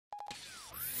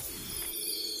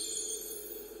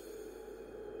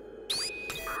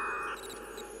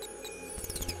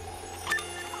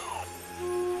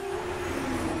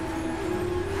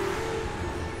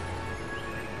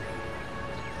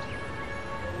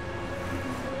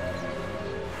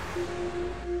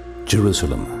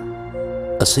Jerusalem,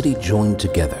 a city joined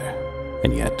together,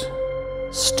 and yet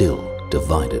still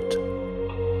divided.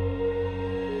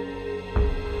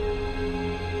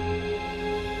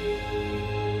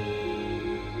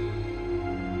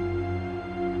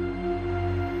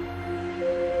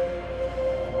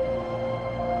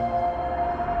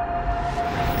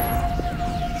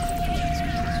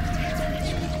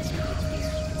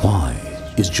 Why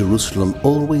is Jerusalem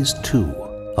always two,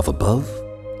 of above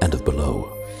and of below?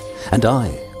 And I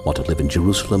want to live in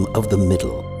Jerusalem of the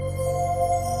middle.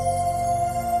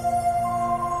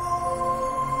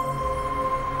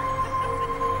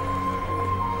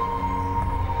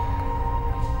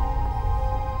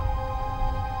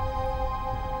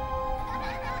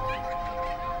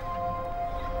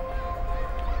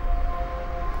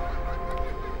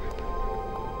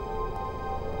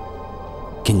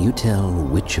 Can you tell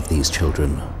which of these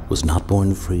children was not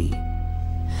born free?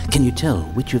 Can you tell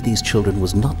which of these children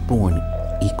was not born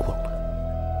equal?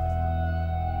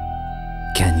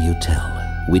 Can you tell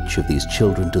which of these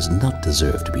children does not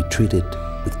deserve to be treated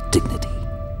with dignity?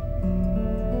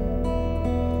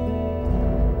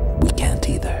 We can't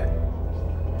either.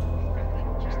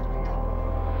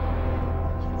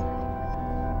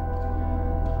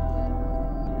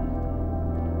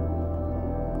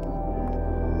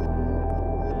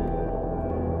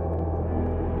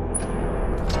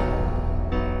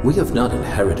 We have not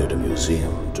inherited a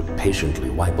museum to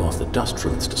patiently wipe off the dust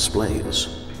from its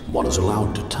displays. One is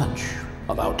allowed to touch,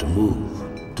 allowed to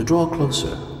move, to draw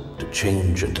closer, to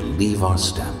change and to leave our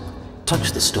stamp.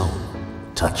 Touch the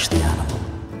stone, touch the animal,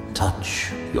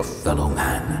 touch your fellow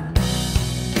man.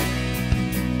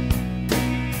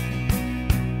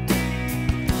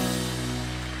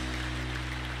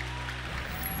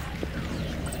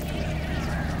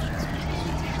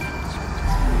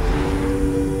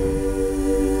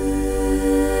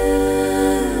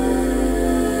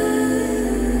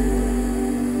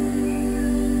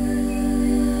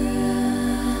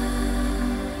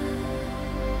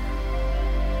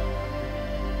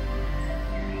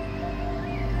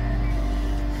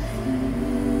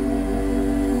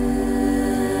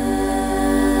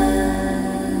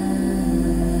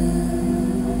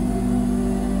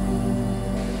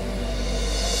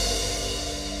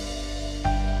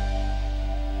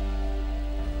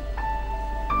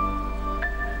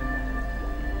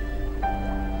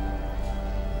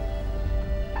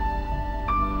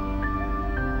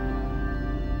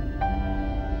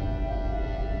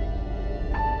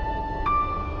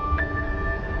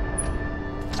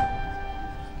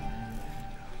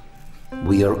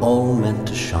 We are all meant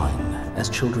to shine, as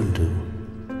children do.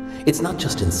 It's not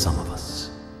just in some of us,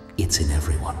 it's in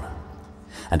everyone.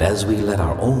 And as we let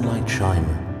our own light shine,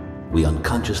 we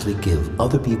unconsciously give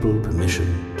other people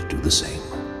permission to do the same.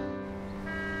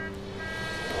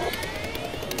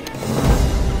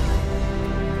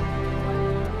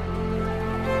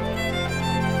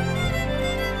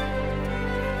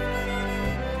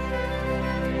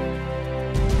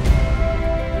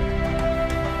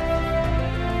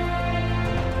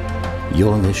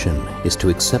 Your mission is to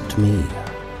accept me.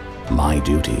 My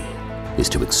duty is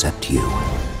to accept you.